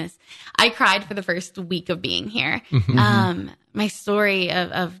my goodness. I cried for the first week of being here. My story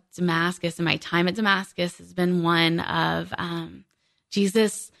of Damascus and my time at Damascus has been one of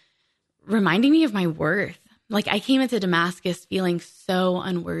Jesus reminding me of my worth. Like I came into Damascus feeling so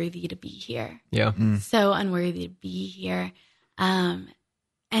unworthy to be here. So unworthy to be here. And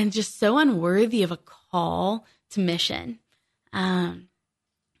just so unworthy of a call to mission. And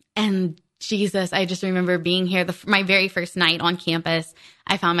Jesus, I just remember being here my very first night on campus.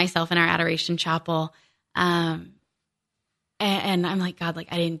 I found myself in our adoration chapel. And I'm like, God, like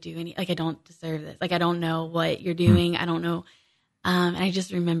I didn't do any, like I don't deserve this. Like I don't know what you're doing. I don't know. And I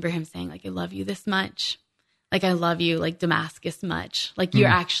just remember him saying like, I love you this much. Like I love you like Damascus much. Like you're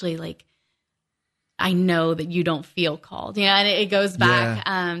actually like, I know that you don't feel called. You know, and it goes back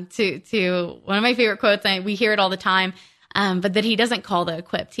to one of my favorite quotes. We hear it all the time. But that he doesn't call the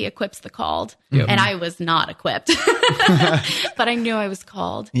equipped, he equips the called. And I was not equipped, but I knew I was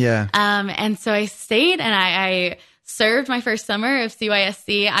called. And so I stayed, and I served my first summer of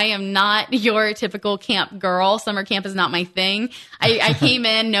CYSC. I am not your typical camp girl. Summer camp is not my thing. I came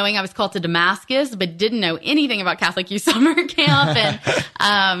in knowing I was called to Damascus, but didn't know anything about Catholic Youth Summer Camp.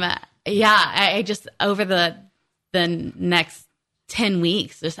 And I just over the next 10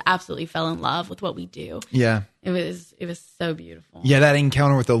 weeks just absolutely fell in love with what we do. It was so beautiful. That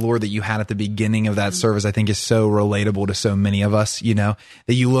encounter with the Lord that you had at the beginning of that service, I think is so relatable to so many of us, you know,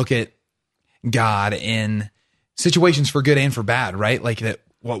 that you look at God in situations for good and for bad, right? Like that,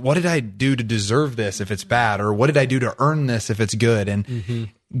 what did I do to deserve this if it's bad? Or what did I do to earn this if it's good? And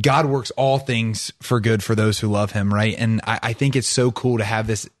God works all things for good for those who love him, right? And I think it's so cool to have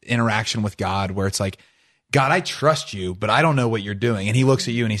this interaction with God where it's like, God, I trust you, but I don't know what you're doing. And he looks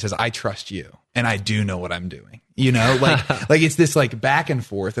at you and he says, I trust you, and I do know what I'm doing. You know, like it's this like back and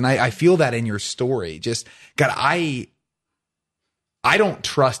forth. And I feel that in your story. Just, God, I don't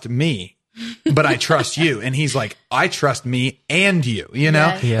trust me, but I trust you. And he's like, I trust me and you, you know?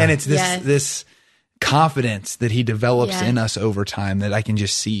 And it's this confidence that he develops in us over time that I can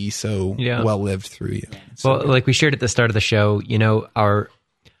just see so well lived through you. Well, like we shared at the start of the show, you know, our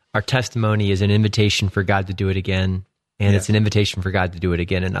testimony is an invitation for God to do it again, and it's an invitation for God to do it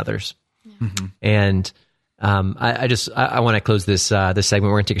again in others. And I want to close this segment. We're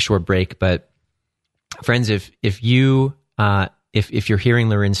going to take a short break, but friends, if you're hearing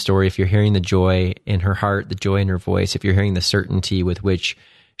LeRyn's story, if you're hearing the joy in her heart, the joy in her voice, if you're hearing the certainty with which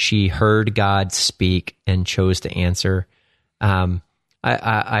she heard God speak and chose to answer,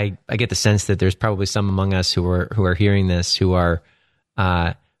 I get the sense that there's probably some among us who are hearing this who are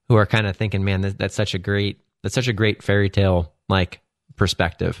kind of thinking, man, that's such a great fairy tale like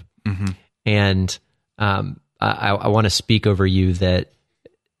perspective. And I want to speak over you that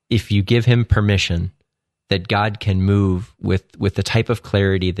if you give him permission, that God can move with the type of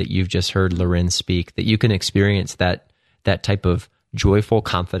clarity that you've just heard LeRyn speak, that you can experience that type of joyful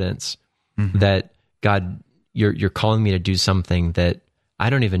confidence that God, you're calling me to do something that I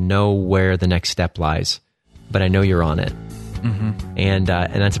don't even know where the next step lies, but I know you're on it. And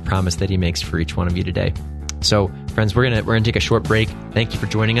that's a promise that he makes for each one of you today. So, friends, we're gonna take a short break. Thank you for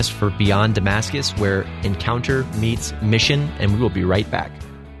joining us for Beyond Damascus, where encounter meets mission, and we will be right back.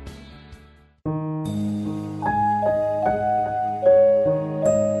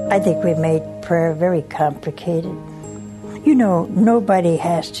 I think we made prayer very complicated. You know, nobody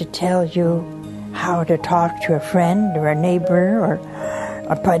has to tell you how to talk to a friend or a neighbor or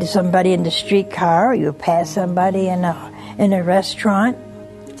probably somebody in the streetcar, or you pass somebody in a restaurant.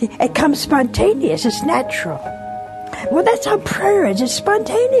 It comes spontaneous. It's natural. Well, that's how prayer is. It's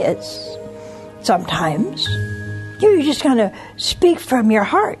spontaneous. Sometimes you're just going to speak from your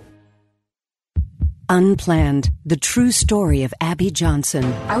heart. Unplanned, the true story of Abby Johnson.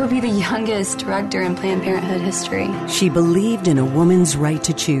 I would be the youngest director in Planned Parenthood history. She believed in a woman's right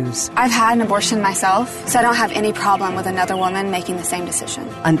to choose. I've had an abortion myself, so I don't have any problem with another woman making the same decision.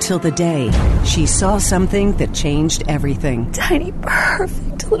 Until the day she saw something that changed everything. Tiny,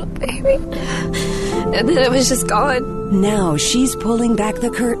 perfect little baby. And then it was just gone. Now she's pulling back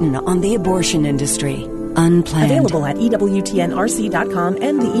the curtain on the abortion industry. Unplanned. Available at EWTNRC.com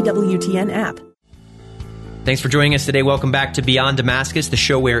and the EWTN app. Thanks for joining us today. Welcome back to Beyond Damascus, the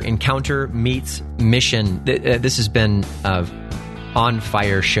show where encounter meets mission. This has been an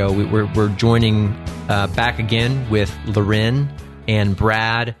on-fire show. We're joining back again with LeRyn and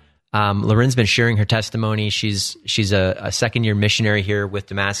Brad. LeRyn's been sharing her testimony. She's a second-year missionary here with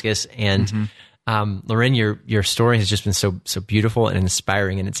Damascus, and LeRyn, your story has just been so beautiful and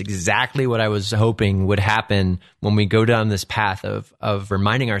inspiring, and it's exactly what I was hoping would happen when we go down this path of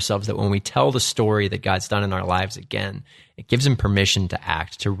reminding ourselves that when we tell the story that God's done in our lives again, it gives him permission to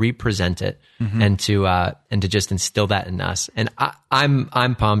act, to represent it, and to just instill that in us. And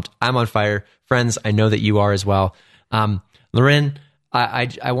I'm pumped. I'm on fire, friends. I know that you are as well. LeRyn,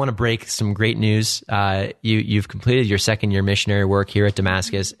 I want to break some great news. You've completed your second-year missionary work here at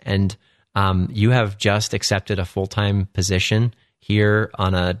Damascus, and you have just accepted a full-time position here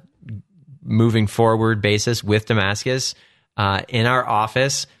on a moving forward basis with Damascus in our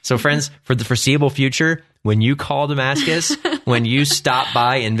office. So friends, for the foreseeable future, when you call Damascus, when you stop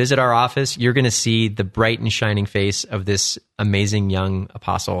by and visit our office, you're going to see the bright and shining face of this amazing young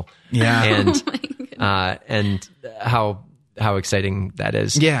apostle. Yeah. And how exciting that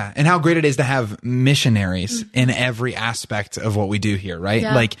is. Yeah. And how great it is to have missionaries in every aspect of what we do here, right?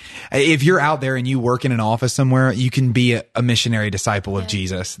 Yeah. Like if you're out there and you work in an office somewhere, you can be a missionary disciple of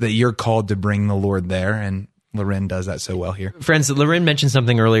Jesus, that you're called to bring the Lord there. And LeRyn does that so well here. Friends, LeRyn mentioned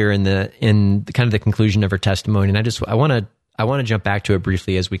something earlier in kind of the conclusion of her testimony. And I want to jump back to it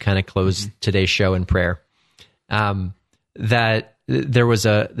briefly as we kind of close today's show in prayer. That there was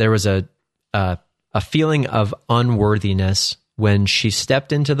a feeling of unworthiness when she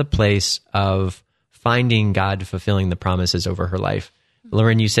stepped into the place of finding God fulfilling the promises over her life.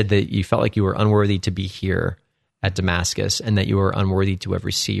 LeRyn, you said that you felt like you were unworthy to be here at Damascus and that you were unworthy to have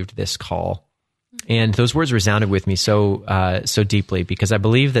received this call. And those words resounded with me so deeply, because I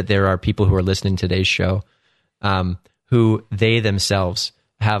believe that there are people who are listening to today's show who they themselves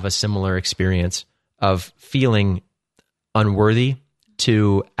have a similar experience of feeling unworthy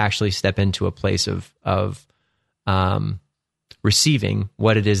to actually step into a place of receiving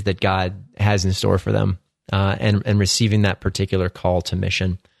what it is that God has in store for them, and receiving that particular call to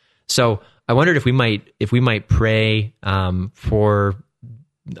mission. So I wondered if we might pray for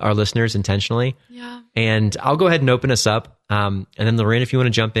our listeners intentionally. Yeah. And I'll go ahead and open us up, and then LeRyn, if you want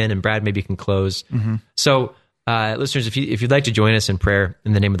to jump in, and Brad maybe can close. So listeners, if you'd like to join us in prayer,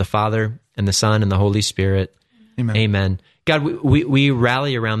 in the name of the Father and the Son and the Holy Spirit, Amen. God, we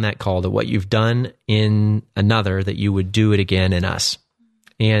rally around that call, that what you've done in another, that you would do it again in us.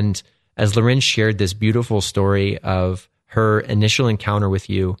 And as LeRyn shared this beautiful story of her initial encounter with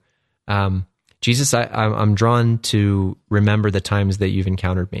you, Jesus, I'm drawn to remember the times that you've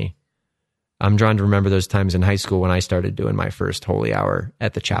encountered me. I'm drawn to remember those times in high school when I started doing my first holy hour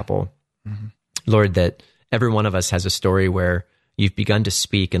at the chapel. Lord, that every one of us has a story where you've begun to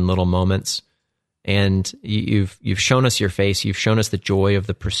speak in little moments, and you've shown us your face. You've shown us the joy of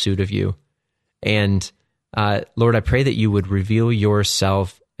the pursuit of you. And Lord, I pray that you would reveal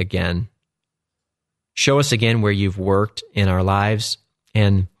yourself again. Show us again where you've worked in our lives.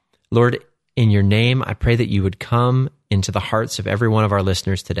 And Lord, in your name, I pray that you would come into the hearts of every one of our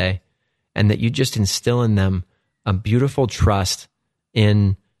listeners today, and that you just instill in them a beautiful trust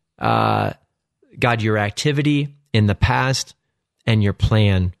in God, your activity in the past and your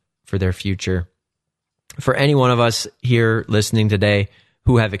plan for their future. For any one of us here listening today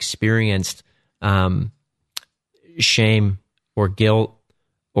who have experienced shame or guilt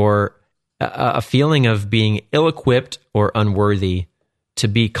or a feeling of being ill-equipped or unworthy to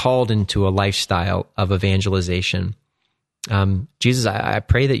be called into a lifestyle of evangelization, Jesus, I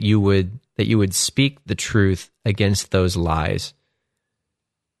pray that you would speak the truth against those lies,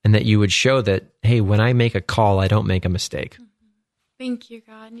 and that you would show that, hey, when I make a call, I don't make a mistake. Thank you,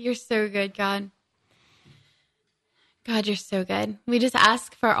 God. You're so good, God. God, you're so good. We just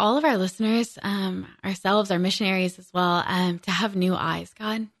ask for all of our listeners, ourselves, our missionaries as well, to have new eyes,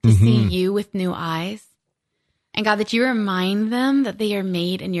 God, to see you with new eyes. And God, that you remind them that they are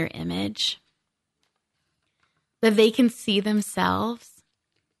made in your image, that they can see themselves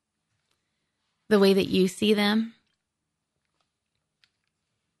the way that you see them,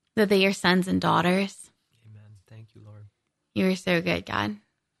 that they are sons and daughters. Amen. Thank you, Lord. You are so good, God.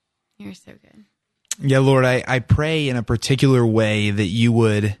 You're so good. Yeah, Lord, I pray in a particular way that you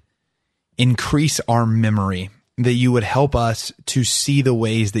would increase our memory, that you would help us to see the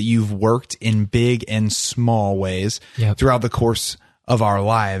ways that you've worked in big and small ways throughout the course of our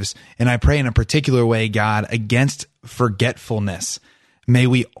lives. And I pray in a particular way, God, against forgetfulness. May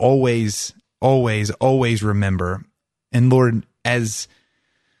we always, always, always remember. And Lord, as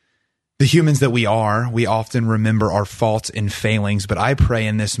the humans that we are, we often remember our faults and failings, but I pray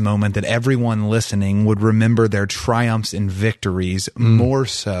in this moment that everyone listening would remember their triumphs and victories more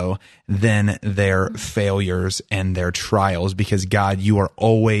so than their failures and their trials, because God, you are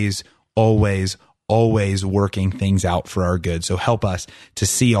always, always, always working things out for our good. So help us to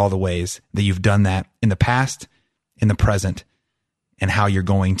see all the ways that you've done that in the past, in the present, and how you're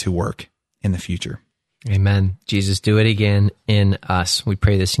going to work in the future. Amen. Jesus, do it again in us. We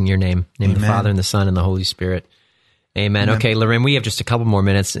pray this in your name. In the name of the Father and the Son and the Holy Spirit. Amen. Okay, LeRyn, we have just a couple more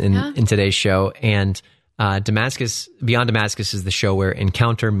minutes in today's show. And Beyond Damascus is the show where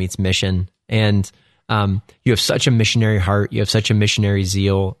encounter meets mission. And you have such a missionary heart. You have such a missionary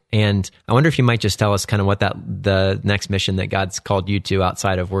zeal. And I wonder if you might just tell us kind of what the next mission that God's called you to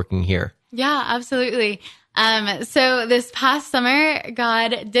outside of working here. Yeah, absolutely. So this past summer,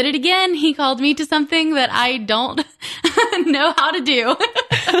 God did it again. He called me to something that I don't know how to do.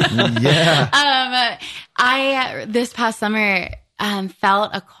 This past summer,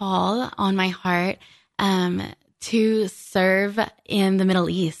 felt a call on my heart, to serve in the Middle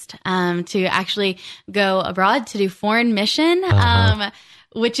East, to actually go abroad to do foreign mission,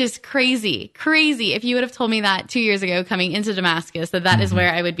 which is crazy. If you would have told me that 2 years ago coming into Damascus, that is where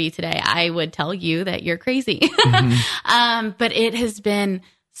I would be today, I would tell you that you're crazy. But it has been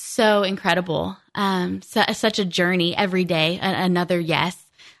so incredible. Such a journey every day, another yes,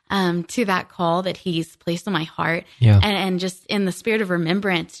 to that call that he's placed on my heart. And just in the spirit of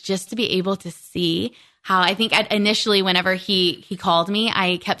remembrance, just to be able to see how I think initially whenever he called me,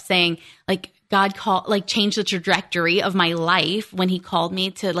 I kept saying God changed the trajectory of my life when he called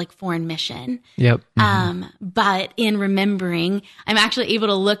me to foreign mission. But in remembering, I'm actually able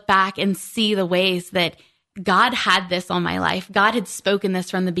to look back and see the ways that God had this on my life. God had spoken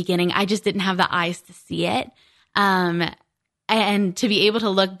this from the beginning. I just didn't have the eyes to see it. And to be able to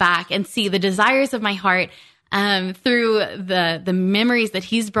look back and see the desires of my heart, through the memories that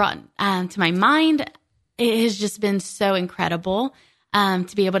he's brought, to my mind, it has just been so incredible.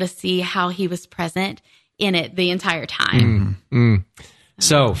 To be able to see how he was present in it the entire time.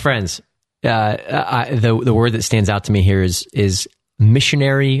 So, friends, the word that stands out to me here is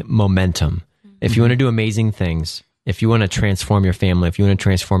missionary momentum. If you want to do amazing things, if you want to transform your family, if you want to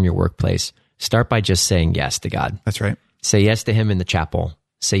transform your workplace, start by just saying yes to God. That's right. Say yes to him in the chapel.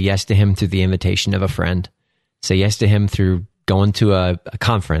 Say yes to him through the invitation of a friend. Say yes to him through going to a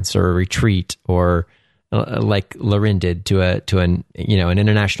conference or a retreat, or like LeRyn did to an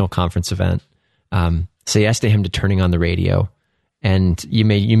international conference event. Say yes to him to turning on the radio, and you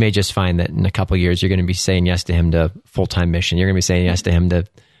may just find that in a couple of years you're going to be saying yes to him to full-time mission. You're going to be saying yes to him to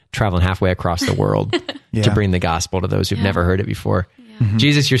traveling halfway across the world to bring the gospel to those who've never heard it before.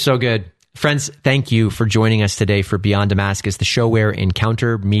 Jesus, you're so good. Friends, thank you for joining us today for Beyond Damascus, the show where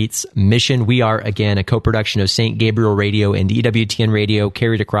encounter meets mission. We are, again, a co-production of St. Gabriel Radio and EWTN Radio,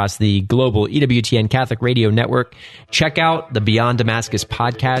 carried across the global EWTN Catholic Radio Network. Check out the Beyond Damascus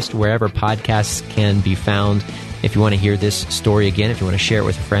podcast, wherever podcasts can be found. If you want to hear this story again, if you want to share it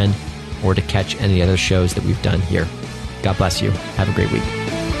with a friend, or to catch any other shows that we've done here. God bless you. Have a great week.